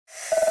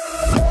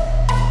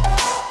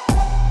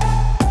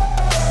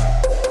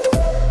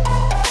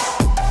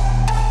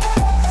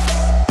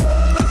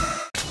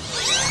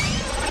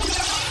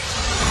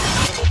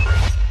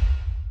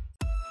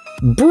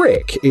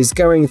Brick is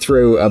going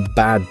through a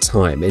bad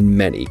time in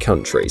many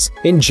countries.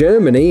 In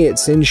Germany,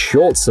 it's in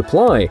short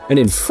supply, and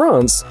in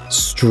France,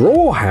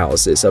 straw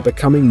houses are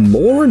becoming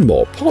more and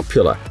more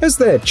popular as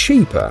they're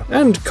cheaper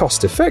and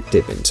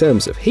cost-effective in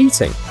terms of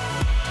heating.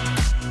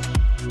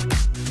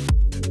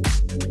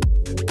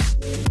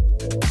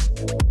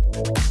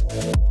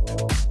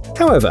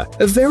 However,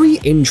 a very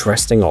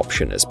interesting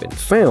option has been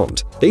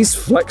found: these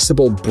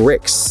flexible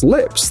brick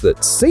slips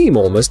that seem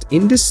almost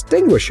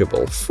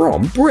indistinguishable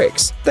from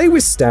bricks. They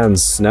withstand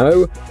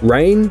snow,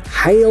 rain,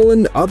 hail,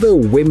 and other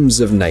whims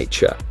of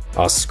nature,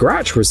 are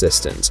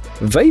scratch-resistant,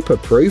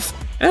 vapor-proof,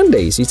 and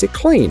easy to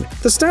clean.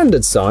 The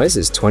standard size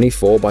is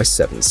 24 by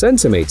 7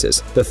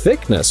 centimeters, the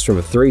thickness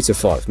from 3 to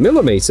 5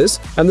 millimeters,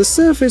 and the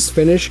surface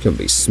finish can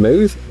be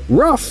smooth,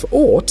 rough,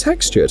 or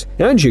textured,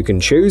 and you can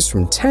choose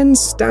from 10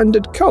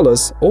 standard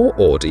colors or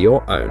order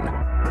your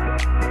own.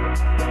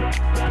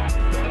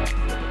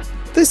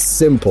 This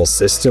simple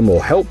system will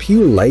help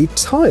you lay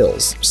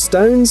tiles,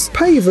 stones,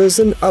 pavers,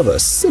 and other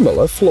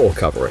similar floor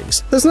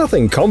coverings. There's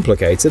nothing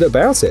complicated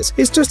about it,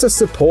 it's just a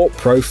support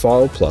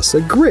profile plus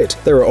a grid.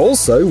 There are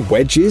also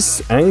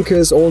wedges,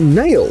 anchors, or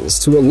nails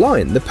to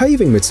align the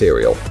paving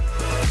material.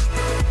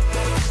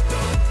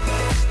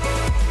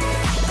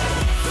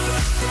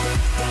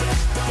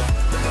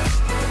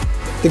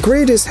 The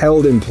grid is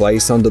held in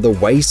place under the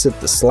weight of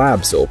the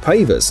slabs or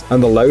pavers,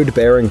 and the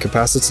load-bearing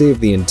capacity of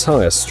the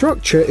entire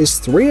structure is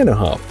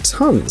 3.5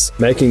 tons,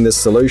 making this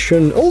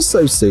solution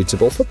also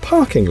suitable for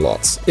parking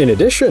lots. In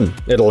addition,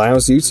 it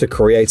allows you to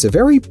create a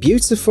very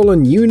beautiful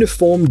and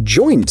uniform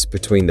joint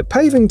between the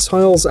paving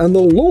tiles and the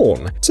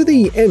lawn, to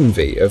the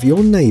envy of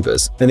your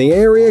neighbors, and the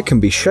area can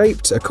be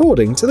shaped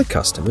according to the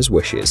customer's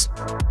wishes.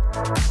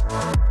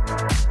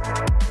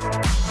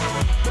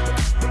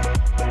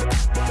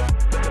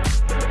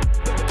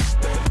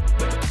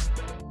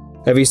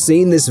 Have you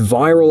seen this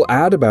viral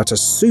ad about a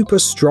super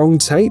strong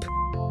tape?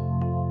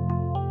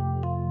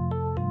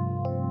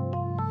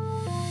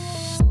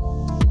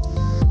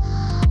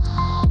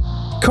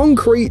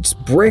 Concrete,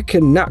 brick,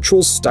 and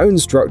natural stone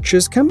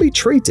structures can be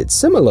treated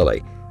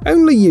similarly,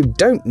 only you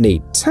don't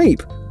need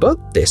tape,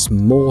 but this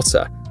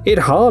mortar. It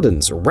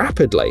hardens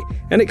rapidly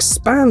and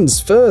expands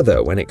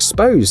further when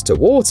exposed to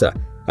water,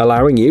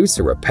 allowing you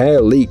to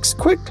repair leaks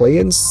quickly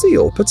and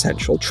seal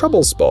potential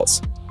trouble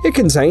spots. It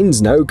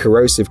contains no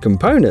corrosive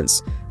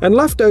components, and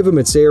leftover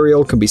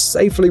material can be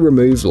safely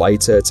removed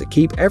later to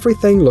keep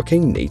everything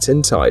looking neat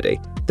and tidy.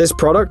 This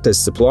product is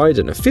supplied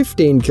in a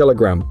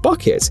 15-kilogram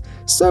bucket,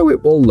 so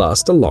it will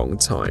last a long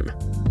time.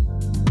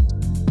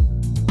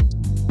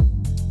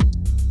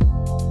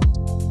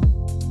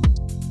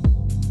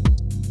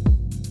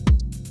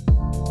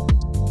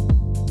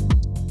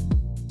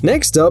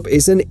 Next up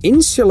is an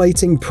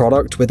insulating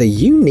product with a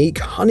unique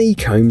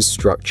honeycomb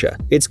structure.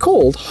 It's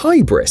called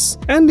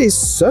HYBRIS and is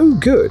so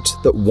good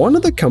that one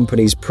of the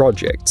company's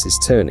projects is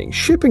turning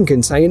shipping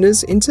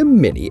containers into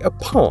mini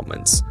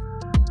apartments.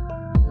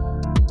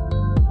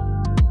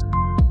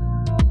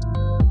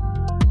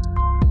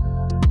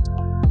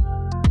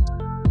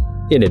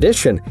 In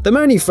addition, the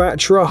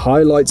manufacturer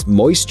highlights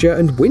moisture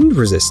and wind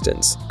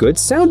resistance, good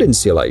sound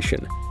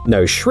insulation,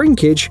 no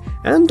shrinkage,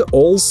 and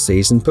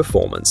all-season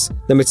performance.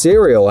 The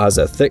material has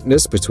a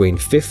thickness between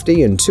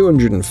 50 and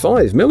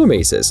 205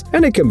 millimeters,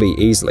 and it can be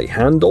easily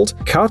handled,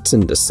 cut,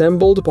 and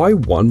assembled by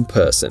one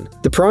person.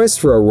 The price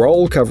for a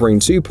roll covering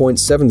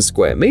 2.7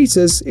 square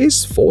meters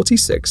is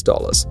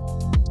 $46.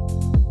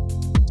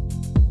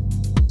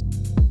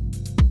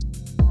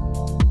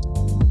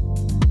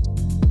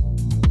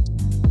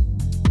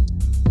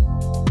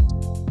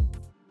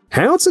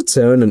 How to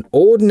turn an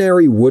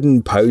ordinary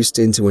wooden post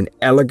into an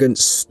elegant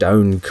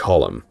stone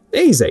column.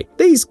 Easy.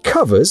 These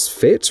covers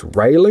fit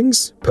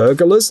railings,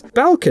 pergolas,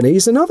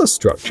 balconies, and other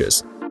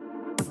structures.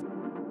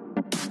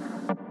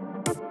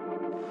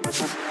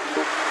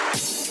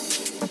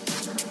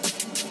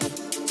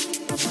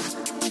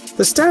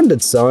 The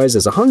standard size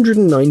is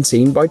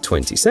 119 by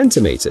 20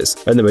 centimeters,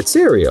 and the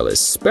material is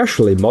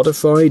specially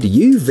modified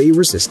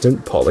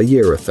UV-resistant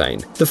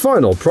polyurethane. The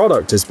final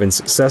product has been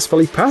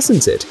successfully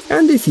patented,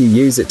 and if you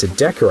use it to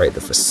decorate the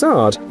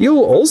facade,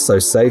 you'll also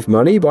save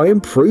money by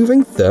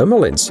improving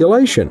thermal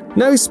insulation.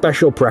 No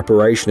special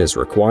preparation is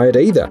required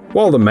either.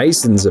 While the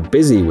masons are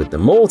busy with the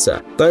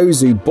mortar,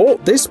 those who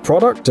bought this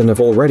product and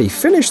have already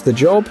finished the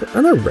job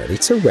and are ready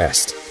to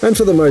rest. And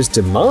for the most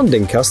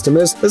demanding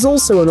customers, there's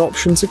also an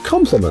option to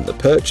complement the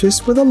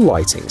purchase with a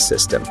lighting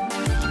system.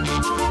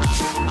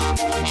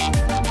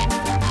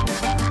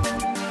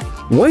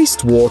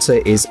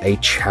 Wastewater is a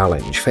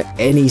challenge for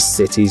any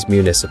city's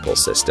municipal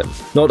system.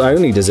 Not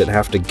only does it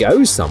have to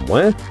go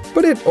somewhere,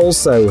 but it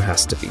also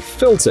has to be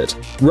filtered.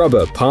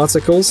 Rubber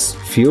particles,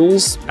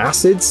 fuels,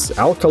 acids,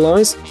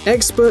 alkalis.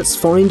 Experts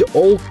find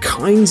all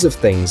kinds of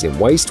things in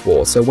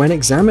wastewater when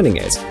examining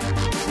it.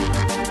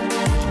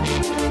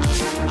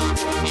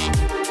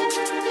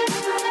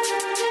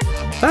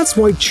 That's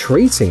why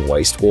treating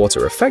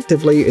wastewater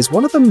effectively is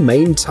one of the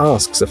main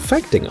tasks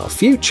affecting our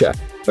future,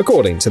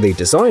 According to the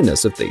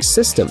designers of these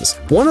systems,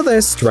 one of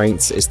their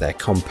strengths is their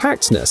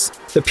compactness.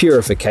 The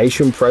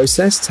purification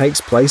process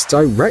takes place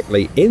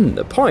directly in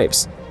the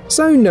pipes,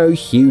 so no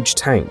huge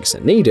tanks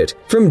are needed.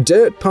 From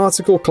dirt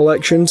particle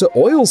collection to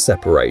oil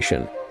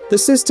separation, the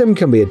system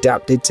can be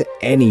adapted to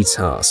any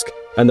task,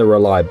 and the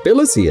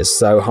reliability is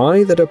so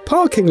high that a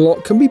parking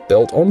lot can be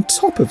built on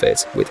top of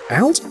it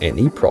without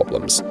any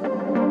problems.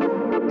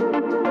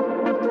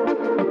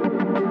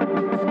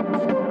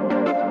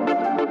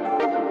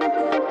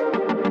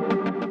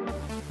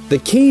 The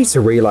key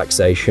to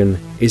relaxation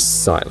is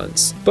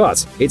silence,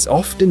 but it's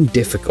often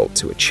difficult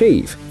to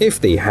achieve.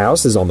 If the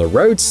house is on the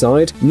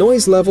roadside,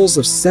 noise levels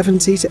of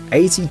 70 to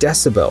 80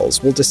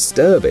 decibels will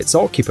disturb its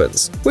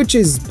occupants, which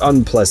is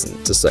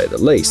unpleasant to say the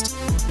least.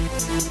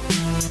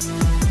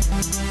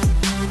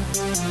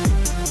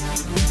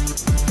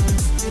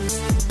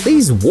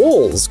 These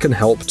walls can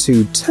help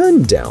to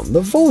turn down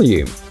the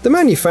volume. The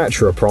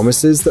manufacturer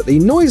promises that the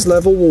noise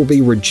level will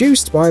be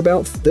reduced by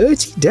about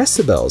 30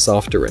 decibels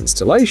after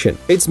installation.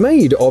 It's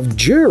made of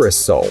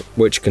Durisol,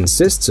 which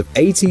consists of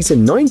 80 to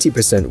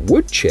 90%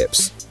 wood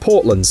chips,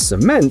 Portland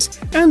cement,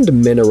 and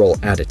mineral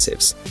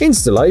additives.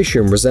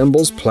 Installation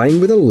resembles playing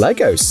with a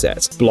Lego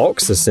set.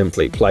 Blocks are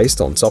simply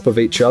placed on top of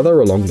each other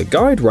along the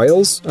guide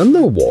rails, and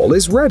the wall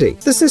is ready.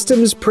 The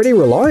system is pretty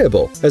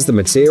reliable, as the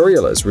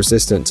material is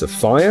resistant to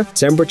fire,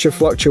 temperature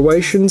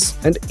fluctuations,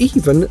 and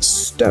even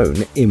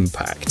stone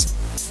impact.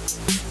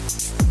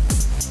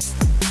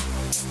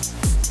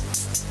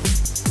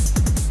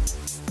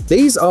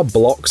 These are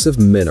blocks of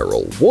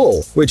mineral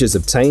wool, which is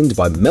obtained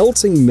by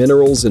melting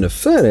minerals in a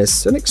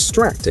furnace and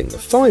extracting the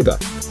fiber.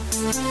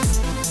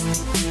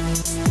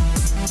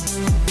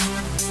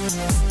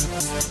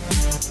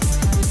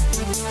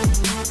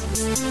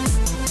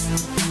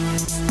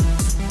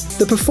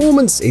 The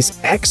performance is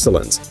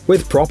excellent.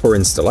 With proper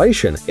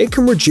installation, it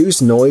can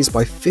reduce noise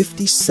by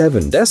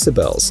 57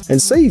 decibels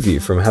and save you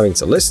from having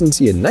to listen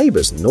to your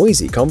neighbor's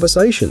noisy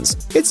conversations.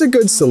 It's a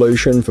good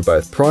solution for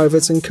both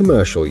private and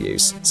commercial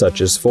use,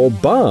 such as for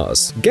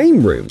bars,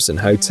 game rooms, and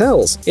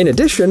hotels. In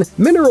addition,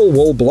 mineral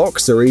wool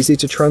blocks are easy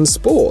to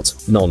transport,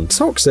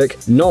 non-toxic,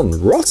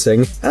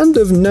 non-rotting, and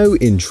of no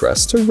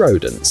interest to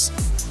rodents.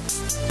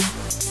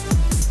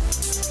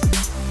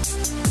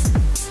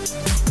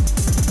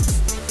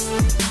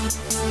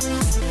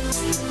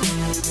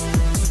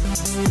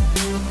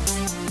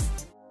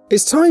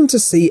 It's time to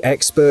see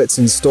experts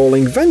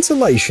installing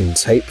ventilation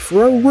tape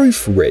for a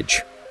roof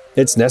ridge.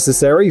 It's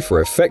necessary for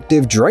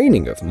effective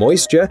draining of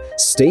moisture,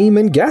 steam,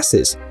 and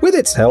gases. With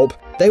its help,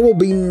 there will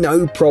be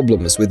no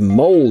problems with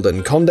mold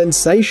and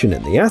condensation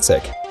in the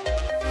attic.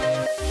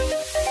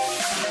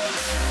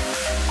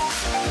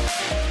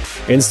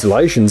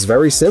 Installation's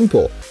very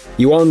simple.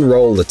 You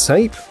unroll the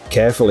tape,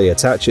 carefully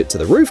attach it to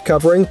the roof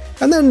covering,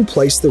 and then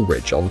place the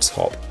ridge on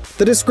top.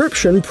 The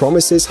description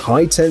promises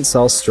high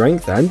tensile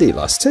strength and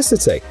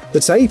elasticity. The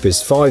tape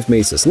is 5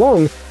 meters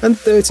long and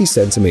 30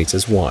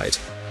 centimeters wide.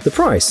 The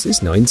price is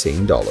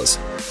 $19.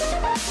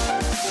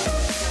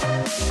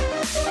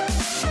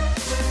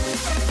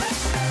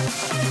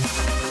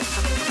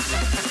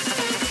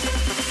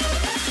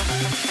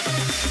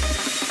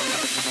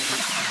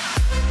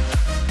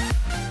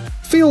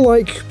 Feel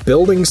like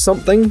building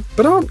something,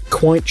 but aren't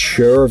quite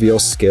sure of your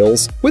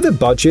skills? With a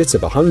budget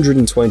of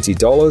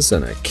 $120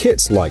 and a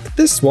kit like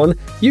this one,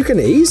 you can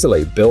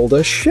easily build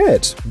a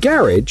shed,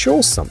 garage,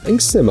 or something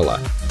similar.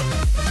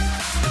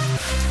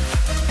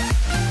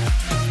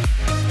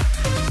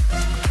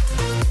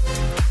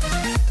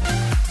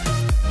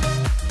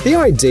 The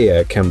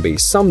idea can be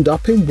summed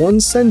up in one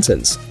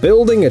sentence: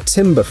 building a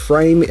timber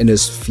frame in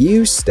as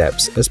few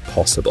steps as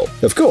possible.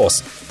 Of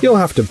course, you'll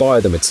have to buy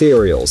the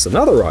materials and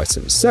other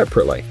items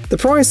separately. The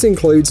price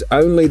includes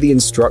only the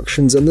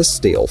instructions and the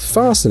steel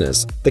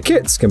fasteners. The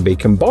kits can be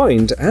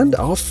combined and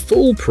are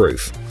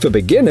foolproof. For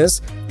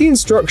beginners, the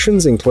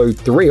instructions include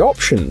 3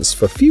 options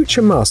for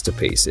future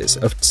masterpieces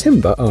of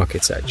timber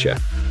architecture.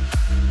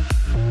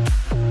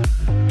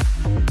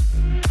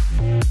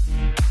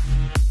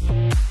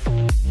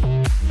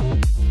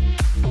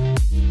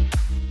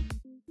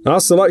 Our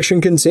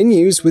selection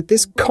continues with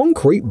this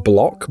concrete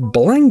block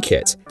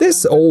blanket.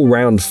 This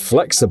all-round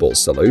flexible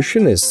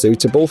solution is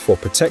suitable for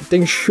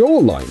protecting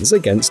shorelines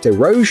against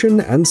erosion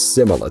and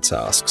similar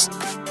tasks.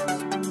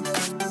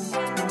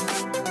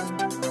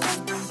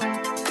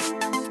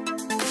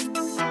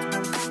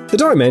 The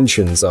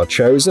dimensions are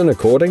chosen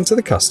according to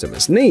the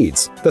customer's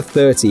needs. The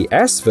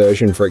 30S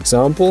version, for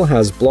example,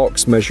 has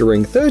blocks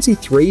measuring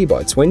 33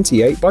 by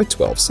 28 by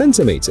 12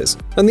 centimeters,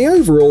 and the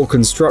overall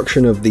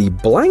construction of the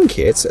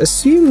blanket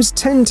assumes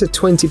 10 to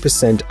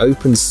 20%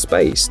 open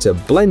space to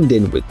blend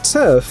in with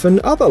turf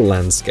and other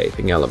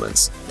landscaping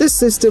elements. This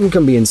system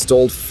can be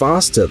installed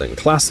faster than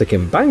classic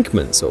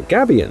embankments or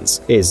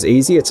gabions, is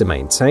easier to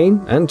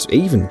maintain, and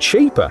even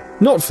cheaper.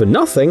 Not for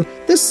nothing,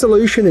 this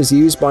solution is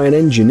used by an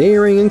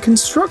engineering and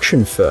construction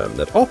firm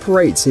that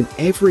operates in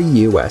every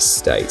US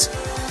state.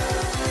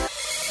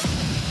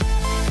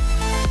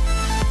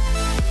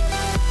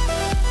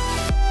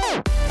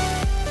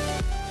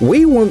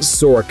 "We once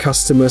saw a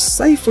customer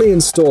safely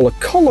install a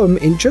column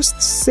in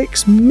just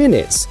 6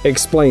 minutes,"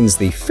 explains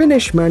the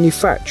Finnish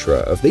manufacturer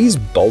of these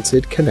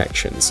bolted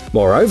connections.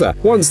 Moreover,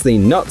 once the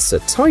nuts are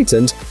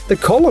tightened, the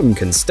column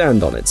can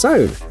stand on its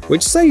own,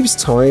 which saves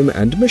time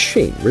and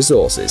machine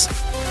resources.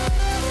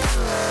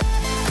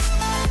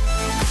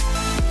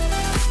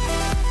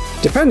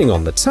 Depending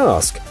on the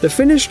task, the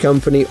Finnish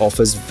company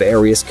offers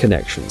various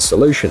connection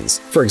solutions.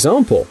 For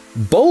example,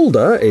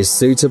 Boulder is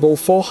suitable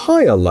for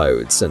higher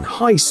loads and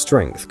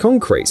high-strength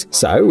concrete,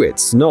 so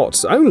it's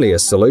not only a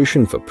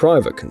solution for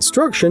private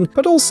construction,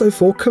 but also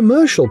for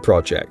commercial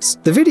projects.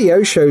 The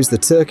video shows the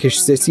Turkish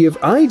city of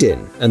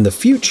Aydin and the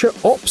future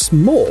Ops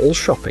Mall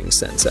shopping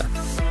center.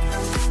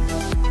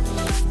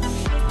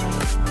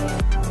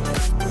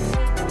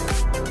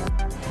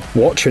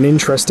 Watch an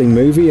interesting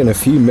movie in a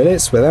few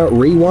minutes without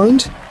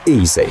rewind?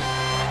 Easy.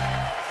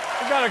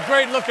 We've got a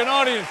great-looking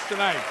audience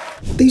tonight.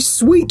 The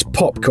Sweet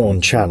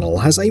Popcorn channel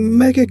has a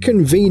mega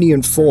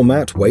convenient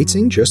format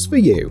waiting just for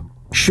you.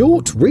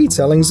 Short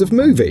retellings of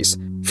movies,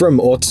 from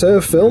auteur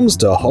films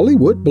to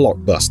Hollywood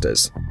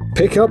blockbusters.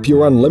 Pick up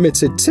your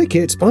unlimited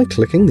ticket by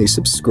clicking the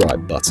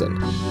subscribe button.